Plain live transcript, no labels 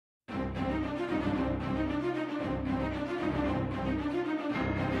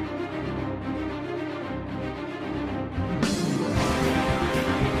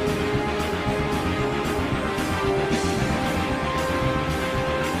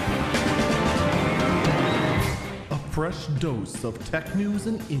fresh dose of tech news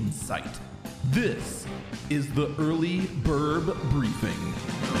and insight. This is the Early Burb Briefing.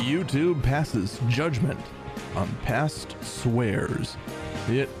 YouTube passes judgment on past swears.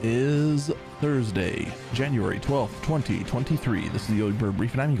 It is Thursday, January 12th, 2023. This is the Early Burb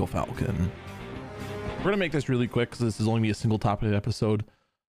Briefing. I'm Eagle Falcon. We're going to make this really quick because this is only a single topic episode,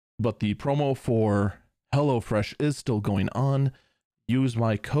 but the promo for HelloFresh is still going on. Use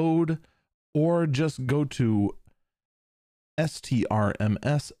my code or just go to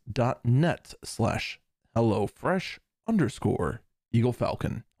strms.net/HelloFresh_Eagle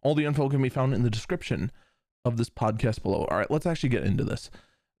Falcon. All the info can be found in the description of this podcast below. All right, let's actually get into this.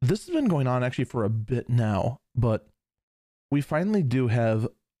 This has been going on actually for a bit now, but we finally do have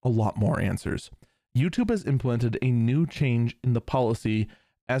a lot more answers. YouTube has implemented a new change in the policy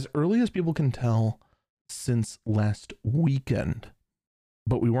as early as people can tell since last weekend,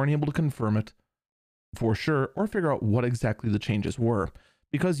 but we weren't able to confirm it for sure or figure out what exactly the changes were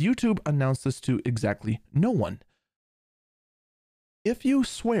because YouTube announced this to exactly no one. If you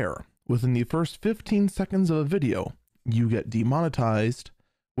swear within the first 15 seconds of a video, you get demonetized,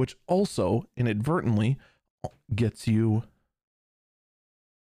 which also inadvertently gets you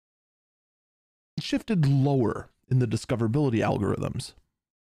shifted lower in the discoverability algorithms.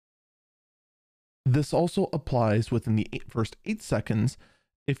 This also applies within the first 8 seconds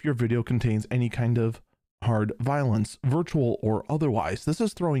if your video contains any kind of hard violence, virtual or otherwise. This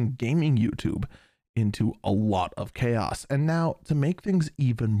is throwing gaming YouTube into a lot of chaos. And now, to make things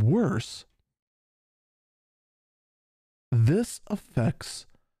even worse, this affects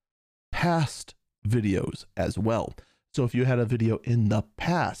past videos as well. So if you had a video in the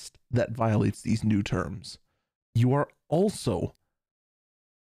past that violates these new terms, you're in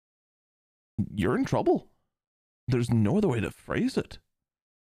trouble. There's no other way to phrase it.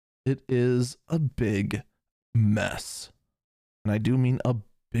 It is a big mess. And I do mean a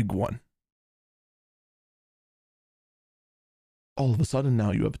big one. All of a sudden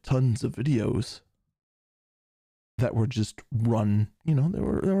now you have tons of videos that were just run, they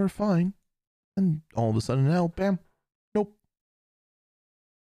were fine. And all of a sudden now, bam, nope.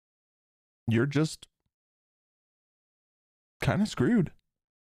 You're just kind of screwed.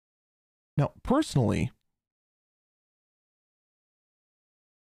 Now, personally,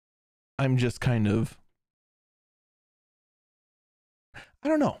 I'm just kind of, I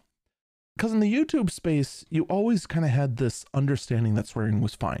don't know, because in the YouTube space, you always kind of had this understanding that swearing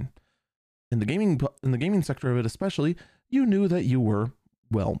was fine. In the gaming sector of it especially, you knew that you were,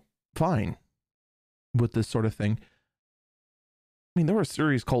 well, fine with this sort of thing. I mean, there were a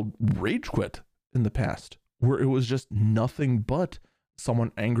series called Rage Quit in the past where it was just nothing but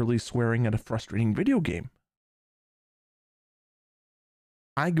someone angrily swearing at a frustrating video game.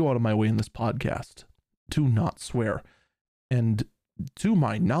 I go out of my way in this podcast to not swear. And to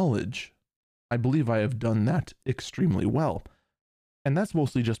my knowledge, I believe I have done that extremely well. And that's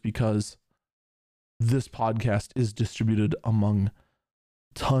mostly just because this podcast is distributed among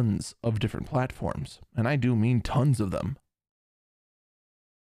tons of different platforms. And I do mean tons of them.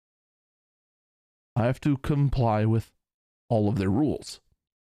 I have to comply with all of their rules.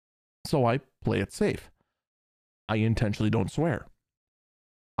 So I play it safe. I intentionally don't swear.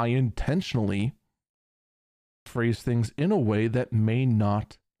 I intentionally phrase things in a way that may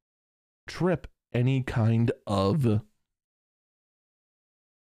not trip any kind of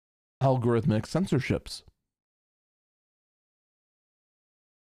algorithmic censorships.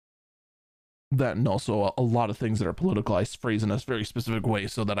 That and also a lot of things that are political, I phrase in a very specific way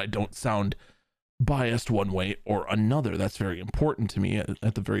so that I don't sound biased one way or another. That's very important to me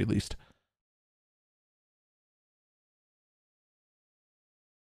at the very least.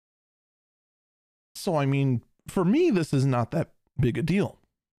 So, I mean, for me, this is not that big a deal.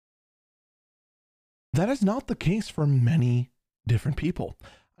 That is not the case for many different people.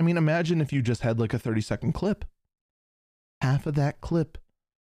 I mean, imagine if you just had like a 30-second clip. Half of that clip,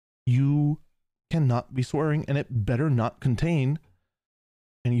 you cannot be swearing, and it better not contain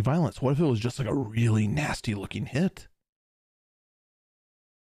any violence. What if it was just like a really nasty looking hit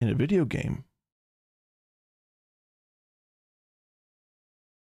in a video game?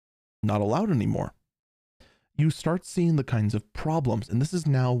 Not allowed anymore. You start seeing the kinds of problems, and this is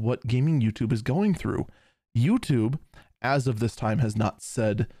now what gaming YouTube is going through. YouTube, as of this time, has not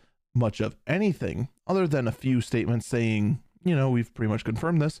said much of anything other than a few statements saying, we've pretty much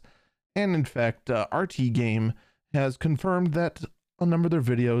confirmed this. And in fact, RT Game has confirmed that a number of their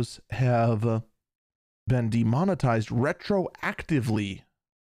videos have been demonetized retroactively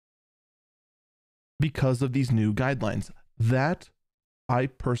because of these new guidelines. That I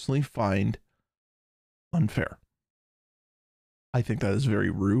personally find unfair. I think that is very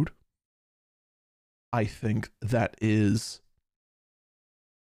rude. I think that is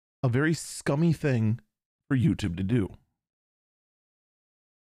a very scummy thing for YouTube to do.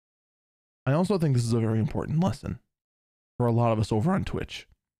 I also think this is a very important lesson for a lot of us over on Twitch.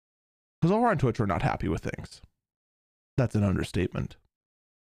 Because over on Twitch, we're not happy with things. That's an understatement.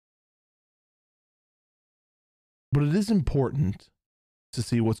 But it is important to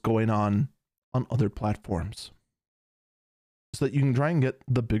see what's going on other platforms so that you can try and get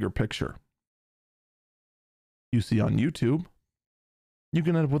the bigger picture. You see on YouTube, you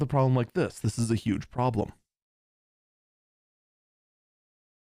can end up with a problem like this. This is a huge problem.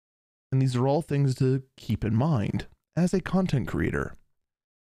 And these are all things to keep in mind as a content creator,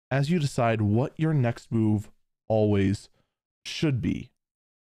 as you decide what your next move always should be.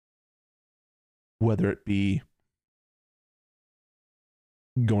 Whether it be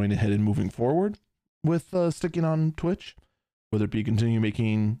going ahead and moving forward with sticking on Twitch, whether it be continue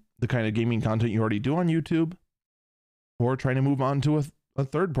making the kind of gaming content you already do on YouTube, or trying to move on to a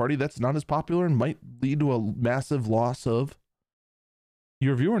third party that's not as popular and might lead to a massive loss of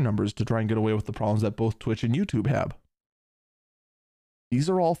your viewer numbers to try and get away with the problems that both Twitch and YouTube have. These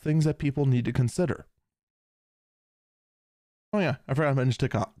are all things that people need to consider. Oh yeah, I forgot to mention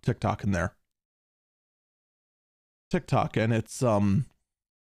TikTok in there. TikTok and its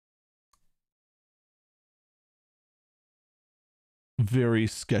very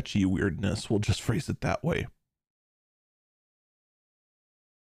sketchy weirdness, we'll just phrase it that way.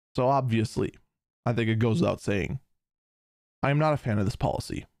 So obviously, I think it goes without saying, I am not a fan of this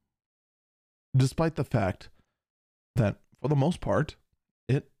policy, despite the fact that for the most part,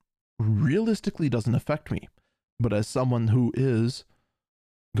 it realistically doesn't affect me. But as someone who is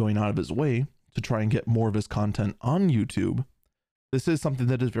going out of his way to try and get more of his content on YouTube, this is something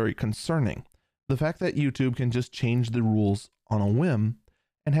that is very concerning. The fact that YouTube can just change the rules on a whim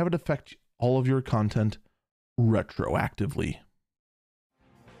and have it affect all of your content retroactively.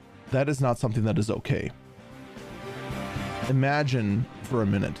 That is not something that is okay. Imagine for a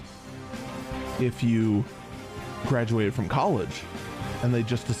minute if you graduated from college and they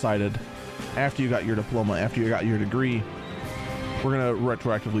just decided after you got your diploma, after you got your degree, we're going to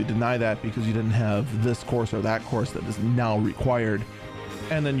retroactively deny that because you didn't have this course or that course that is now required,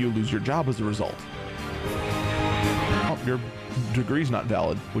 and then you lose your job as a result. Oh, your degree's not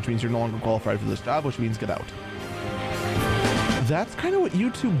valid, which means you're no longer qualified for this job, which means get out. That's kind of what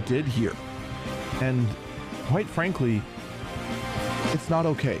YouTube did here. And quite frankly, it's not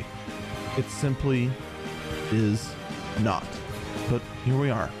okay. It simply is not. But here we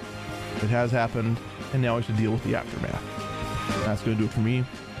are. It has happened, and now we should deal with the aftermath. That's going to do it for me.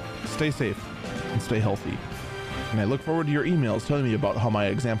 Stay safe and stay healthy. And I look forward to your emails telling me about how my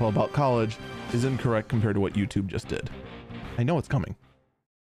example about college is incorrect compared to what YouTube just did. I know it's coming.